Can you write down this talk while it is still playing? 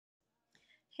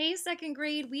Hey, second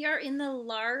grade, we are in the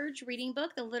large reading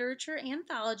book, the Literature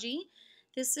Anthology.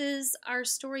 This is our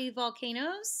story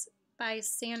Volcanoes by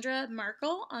Sandra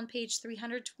Markle on page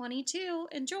 322.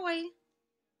 Enjoy!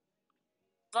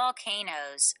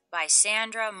 Volcanoes by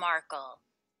Sandra Markle.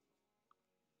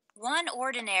 One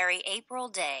ordinary April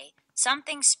day,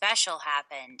 something special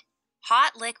happened.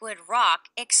 Hot liquid rock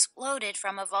exploded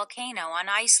from a volcano on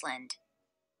Iceland.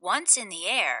 Once in the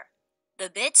air, the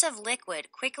bits of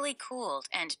liquid quickly cooled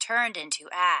and turned into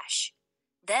ash.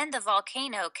 Then the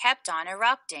volcano kept on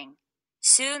erupting.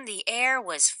 Soon the air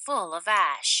was full of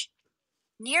ash.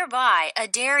 Nearby, a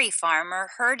dairy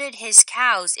farmer herded his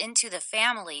cows into the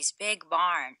family's big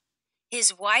barn.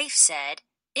 His wife said,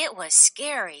 "It was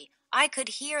scary. I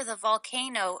could hear the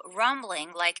volcano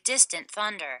rumbling like distant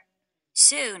thunder."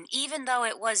 Soon, even though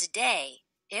it was day,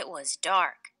 it was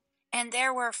dark, and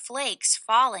there were flakes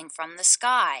falling from the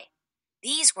sky.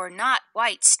 These were not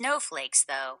white snowflakes,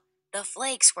 though. The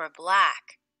flakes were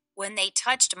black. When they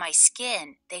touched my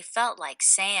skin, they felt like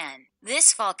sand.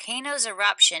 This volcano's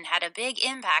eruption had a big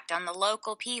impact on the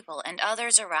local people and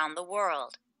others around the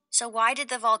world. So why did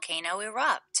the volcano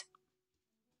erupt?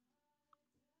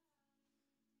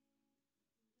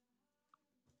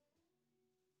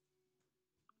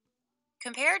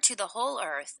 Compared to the whole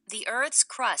Earth, the Earth's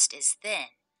crust is thin.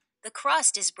 The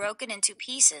crust is broken into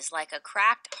pieces like a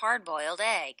cracked hard-boiled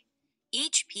egg.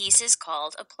 Each piece is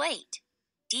called a plate.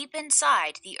 Deep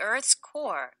inside, the Earth's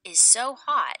core is so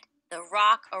hot, the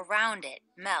rock around it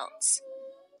melts.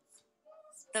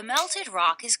 The melted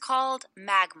rock is called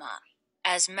magma.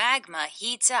 As magma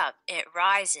heats up, it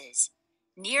rises.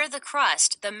 Near the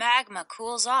crust, the magma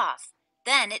cools off.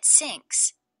 Then it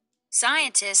sinks.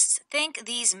 Scientists think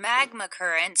these magma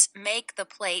currents make the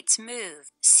plates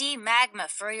move. See magma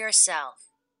for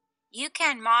yourself. You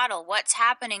can model what's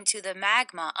happening to the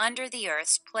magma under the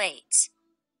Earth's plates.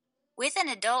 With an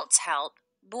adult's help,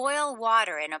 boil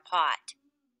water in a pot.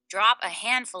 Drop a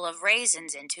handful of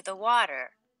raisins into the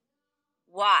water.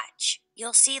 Watch.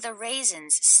 You'll see the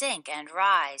raisins sink and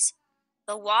rise.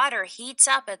 The water heats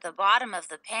up at the bottom of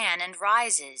the pan and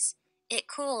rises. It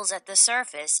cools at the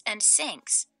surface and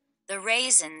sinks. The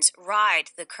raisins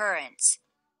ride the currents.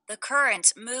 The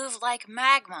currents move like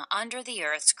magma under the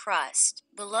Earth's crust.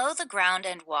 Below the ground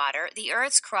and water, the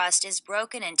Earth's crust is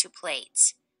broken into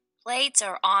plates. Plates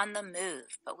are on the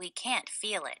move, but we can't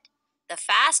feel it. The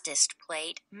fastest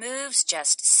plate moves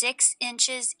just 6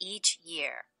 inches each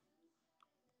year.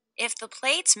 If the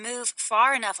plates move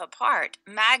far enough apart,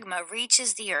 magma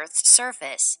reaches the Earth's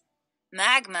surface.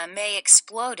 Magma may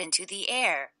explode into the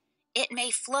air. It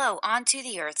may flow onto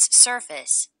the Earth's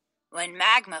surface. When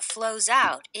magma flows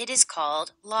out, it is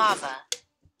called lava.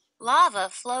 Lava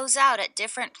flows out at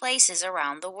different places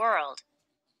around the world.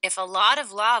 If a lot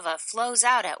of lava flows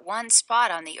out at one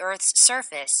spot on the Earth's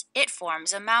surface, it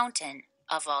forms a mountain,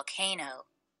 a volcano.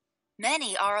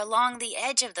 Many are along the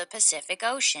edge of the Pacific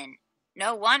Ocean.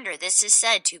 No wonder this is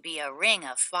said to be a ring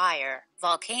of fire.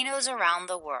 Volcanoes around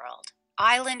the world.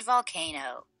 Island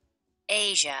volcano.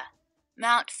 Asia.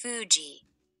 Mount Fuji.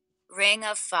 Ring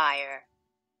of Fire.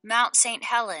 Mount St.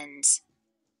 Helens.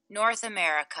 North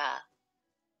America.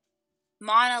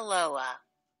 Mauna Loa.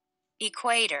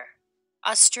 Equator.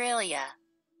 Australia.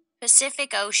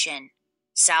 Pacific Ocean.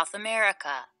 South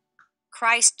America.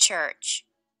 Christchurch.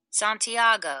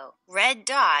 Santiago. Red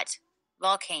dot.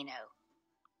 Volcano.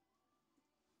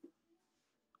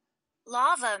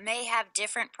 Lava may have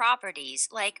different properties,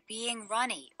 like being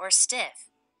runny or stiff.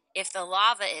 If the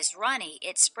lava is runny,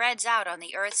 it spreads out on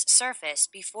the Earth's surface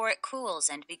before it cools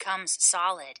and becomes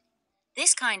solid.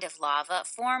 This kind of lava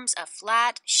forms a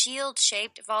flat,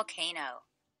 shield-shaped volcano.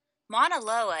 Mauna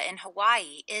Loa in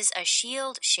Hawaii is a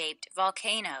shield-shaped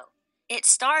volcano. It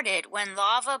started when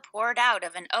lava poured out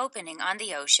of an opening on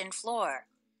the ocean floor.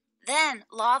 Then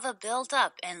lava built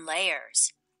up in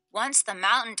layers. Once the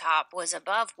mountaintop was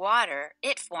above water,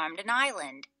 it formed an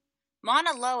island.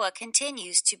 Mauna Loa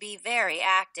continues to be very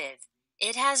active.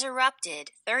 It has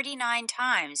erupted 39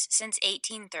 times since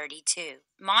 1832.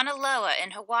 Mauna Loa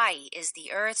in Hawaii is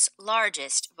the Earth's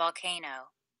largest volcano.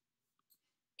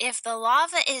 If the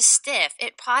lava is stiff,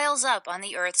 it piles up on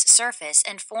the Earth's surface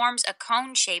and forms a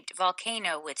cone-shaped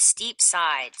volcano with steep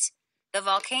sides. The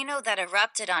volcano that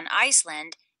erupted on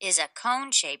Iceland is a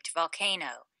cone-shaped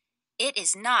volcano. It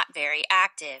is not very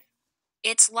active.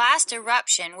 Its last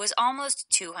eruption was almost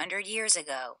 200 years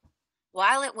ago.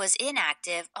 While it was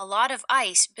inactive, a lot of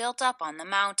ice built up on the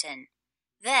mountain.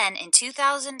 Then, in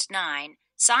 2009,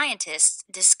 scientists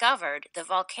discovered the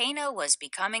volcano was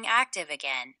becoming active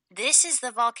again. This is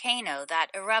the volcano that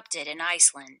erupted in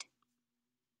Iceland.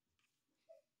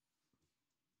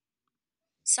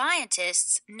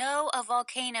 Scientists know a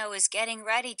volcano is getting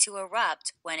ready to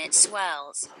erupt when it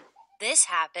swells. This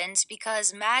happens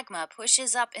because magma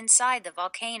pushes up inside the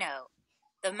volcano.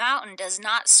 The mountain does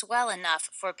not swell enough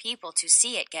for people to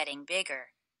see it getting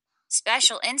bigger.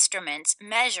 Special instruments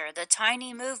measure the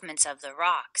tiny movements of the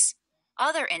rocks.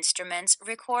 Other instruments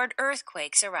record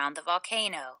earthquakes around the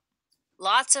volcano.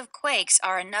 Lots of quakes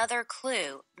are another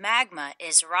clue magma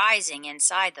is rising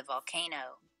inside the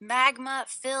volcano. Magma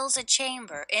fills a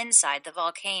chamber inside the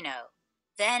volcano.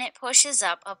 Then it pushes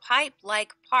up a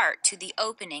pipe-like part to the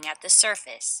opening at the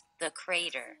surface, the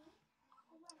crater.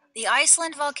 The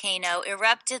Iceland volcano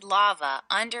erupted lava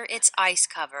under its ice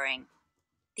covering.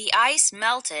 The ice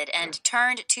melted and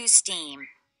turned to steam.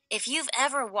 If you've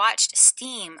ever watched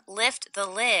steam lift the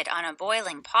lid on a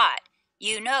boiling pot,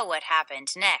 you know what happened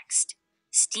next.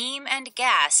 Steam and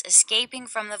gas escaping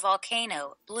from the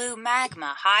volcano blew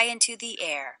magma high into the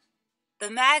air. The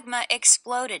magma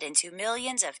exploded into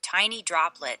millions of tiny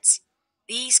droplets.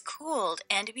 These cooled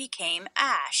and became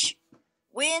ash.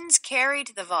 Winds carried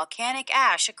the volcanic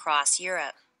ash across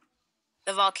Europe.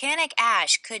 The volcanic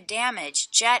ash could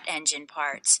damage jet engine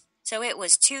parts, so it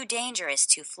was too dangerous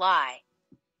to fly.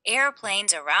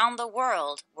 Airplanes around the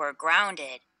world were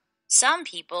grounded. Some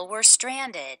people were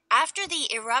stranded. After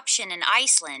the eruption in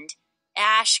Iceland,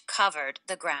 ash covered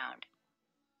the ground.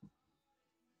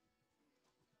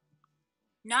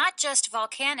 Not just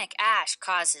volcanic ash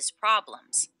causes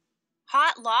problems.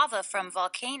 Hot lava from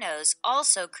volcanoes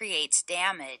also creates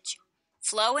damage.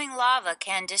 Flowing lava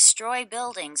can destroy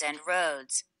buildings and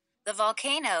roads. The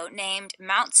volcano named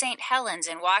Mount St. Helens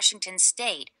in Washington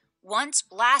state once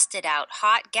blasted out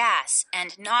hot gas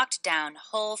and knocked down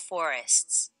whole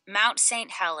forests. Mount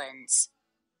St. Helens.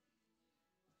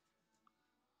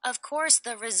 Of course,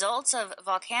 the results of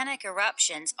volcanic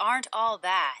eruptions aren't all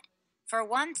bad. For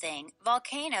one thing,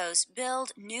 volcanoes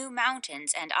build new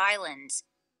mountains and islands.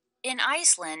 In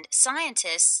Iceland,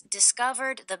 scientists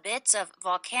discovered the bits of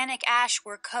volcanic ash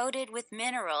were coated with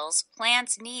minerals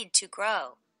plants need to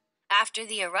grow. After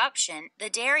the eruption, the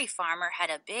dairy farmer had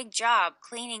a big job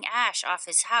cleaning ash off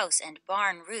his house and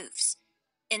barn roofs.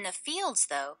 In the fields,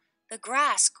 though, the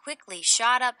grass quickly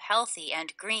shot up healthy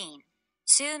and green.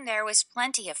 Soon there was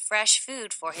plenty of fresh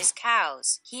food for his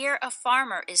cows. Here a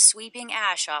farmer is sweeping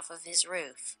ash off of his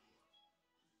roof.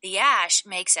 The ash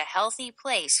makes a healthy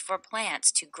place for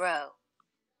plants to grow.